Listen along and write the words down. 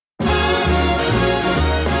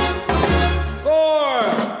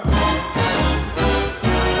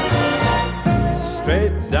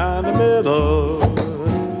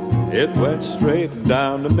It went straight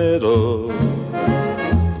down the middle.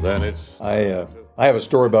 Then it's... I have a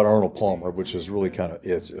story about Arnold Palmer, which is really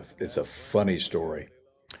it's a funny story.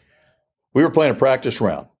 We were playing a practice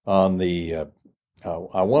round on the,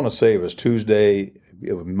 I want to say it was Tuesday.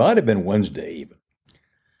 It might have been Wednesday even.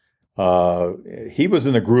 He was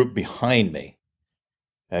in the group behind me,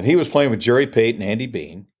 and he was playing with Jerry Pate and Andy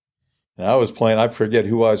Bean. And I was playing, I forget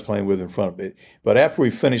who I was playing with in front of me. But after we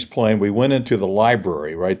finished playing, we went into the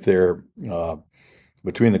library right there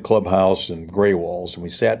between the clubhouse and Gray Walls, and we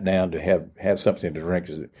sat down to have something to drink.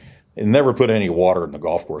 Because it never put any water in the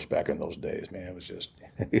golf course back in those days, man. It was just,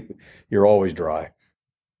 you're always dry.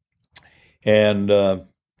 And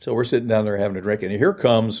so we're sitting down there having a drink, and here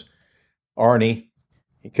comes Arnie.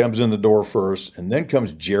 He comes in the door first, and then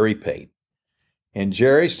comes Jerry Pate. And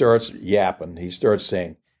Jerry starts yapping. He starts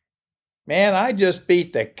saying, "Man, I just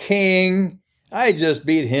beat the king. I just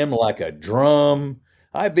beat him like a drum.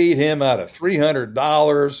 I beat him out of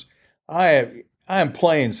 $300. I'm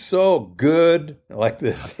playing so good," like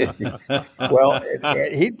this. Well,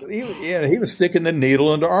 he was sticking the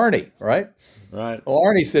needle into Arnie, right? Right. Well,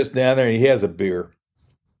 Arnie sits down there and he has a beer,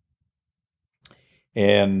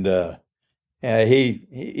 and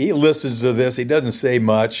he listens to this. He doesn't say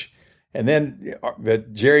much. And then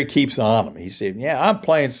Jerry keeps on him. He said, "Yeah, I'm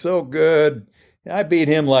playing so good. I beat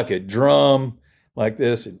him like a drum," like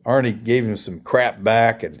this. And Arnie gave him some crap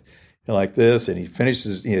back and like this. And he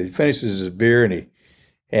finishes his beer, and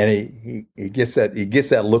he gets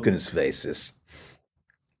that look in his face, this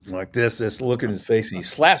look in his face. And he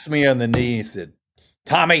slaps me on the knee. And he said,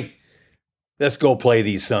 "Tommy, let's go play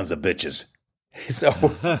these sons of bitches." So,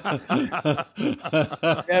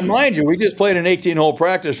 and mind you, we just played an 18-hole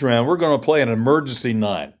practice round. We're going to play an emergency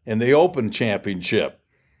 9 in the Open Championship.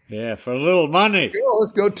 Yeah, for a little money.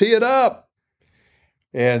 Let's go tee it up.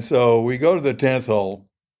 And so we go to the 10th hole,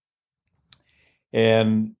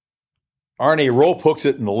 and Arnie rope hooks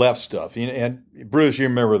it in the left stuff. And Bruce, you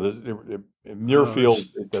remember the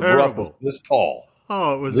Muirfield, the rough was this tall.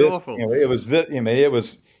 Oh, it was awful.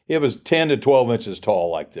 It was 10 to 12 inches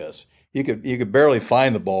tall like this. You could barely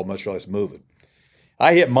find the ball, much less move it.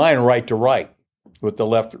 I hit mine right to right with the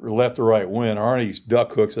left to right wind. Arnie's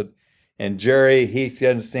duck hooks it, and Jerry, he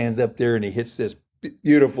stands up there and he hits this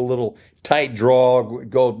beautiful little tight draw.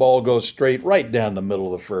 Ball goes straight right down the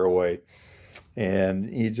middle of the fairway, and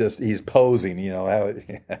he's posing, how.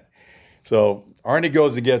 So Arnie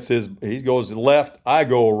goes and gets he goes left. I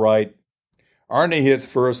go right. Arnie hits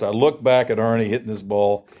first. I look back at Arnie hitting this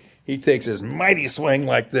ball. He takes his mighty swing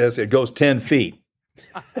like this. It goes 10 feet.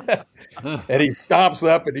 And he stops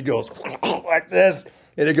up and he goes like this.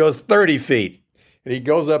 And it goes 30 feet. And he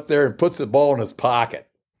goes up there and puts the ball in his pocket.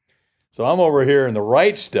 So I'm over here in the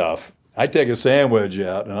right stuff. I take a sandwich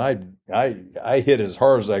out and I hit as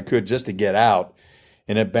hard as I could just to get out.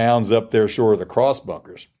 And it bounds up there short of the cross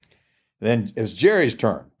bunkers. Then it's Jerry's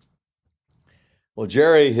turn. Well,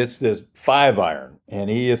 Jerry hits this 5-iron, and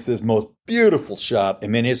he hits this most beautiful shot. I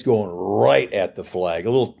mean, it's going right at the flag. A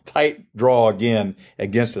little tight draw again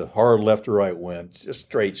against a hard left to right wind. Just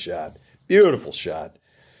straight shot. Beautiful shot.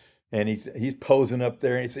 And he's posing up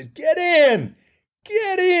there, and he says, get in,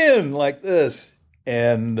 like this.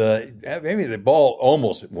 And maybe the ball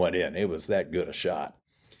almost went in. It was that good a shot.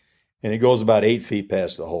 And it goes about 8 feet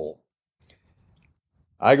past the hole.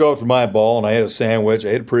 I go up to my ball, and I had a sandwich. I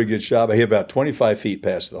hit a pretty good shot. I hit about 25 feet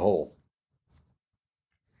past the hole.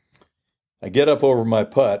 I get up over my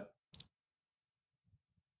putt,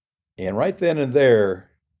 and right then and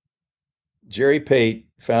there, Jerry Pate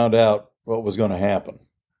found out what was going to happen.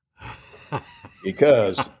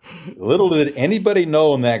 Because little did anybody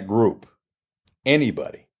know in that group,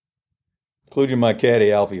 anybody, including my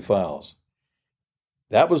caddy, Alfie Fowles,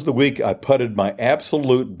 that was the week I putted my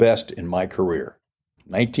absolute best in my career.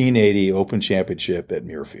 1980 Open Championship at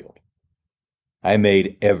Muirfield. I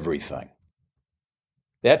made everything.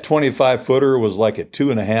 That 25-footer was like a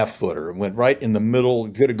 2.5-footer. It went right in the middle.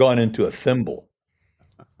 It could have gone into a thimble.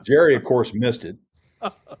 Jerry, of course, missed it.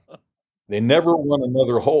 They never won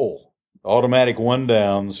another hole. Automatic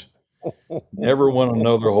one-downs. Never won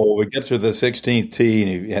another hole. We get to the 16th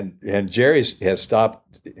tee, and Jerry has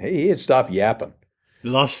stopped. He had stopped yapping.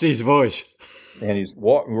 Lost his voice. And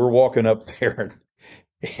we're walking up there,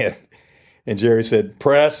 and Jerry said,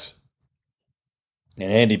 "Press."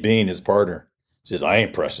 And Andy Bean, his partner, said, "I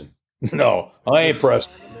ain't pressing." "No, I ain't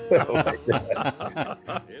pressing."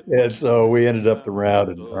 And so we ended up the round,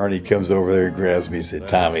 and Arnie comes over there and grabs me and said,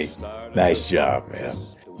 "Tommy, nice job, man."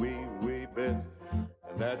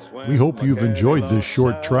 We hope you've enjoyed this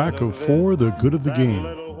short track of For the Good of the Game.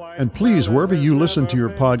 And please, wherever you listen to your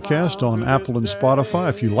podcast on Apple and Spotify,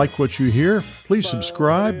 if you like what you hear, please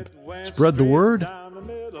subscribe, spread the word,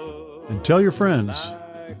 and tell your friends.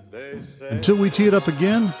 Until we tee it up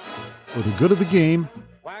again, for the good of the game,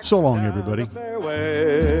 so long, everybody.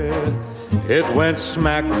 It went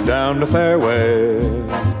smack down the fairway.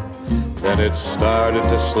 Then it started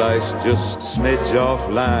to slice just a smidge off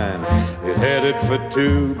line. It headed for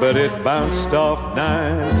 2, but it bounced off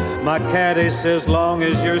 9. My caddy says, long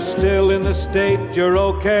as you're still in the state, you're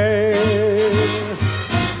okay.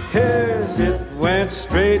 Yes, it went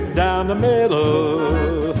straight down the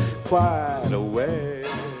middle, quite a way.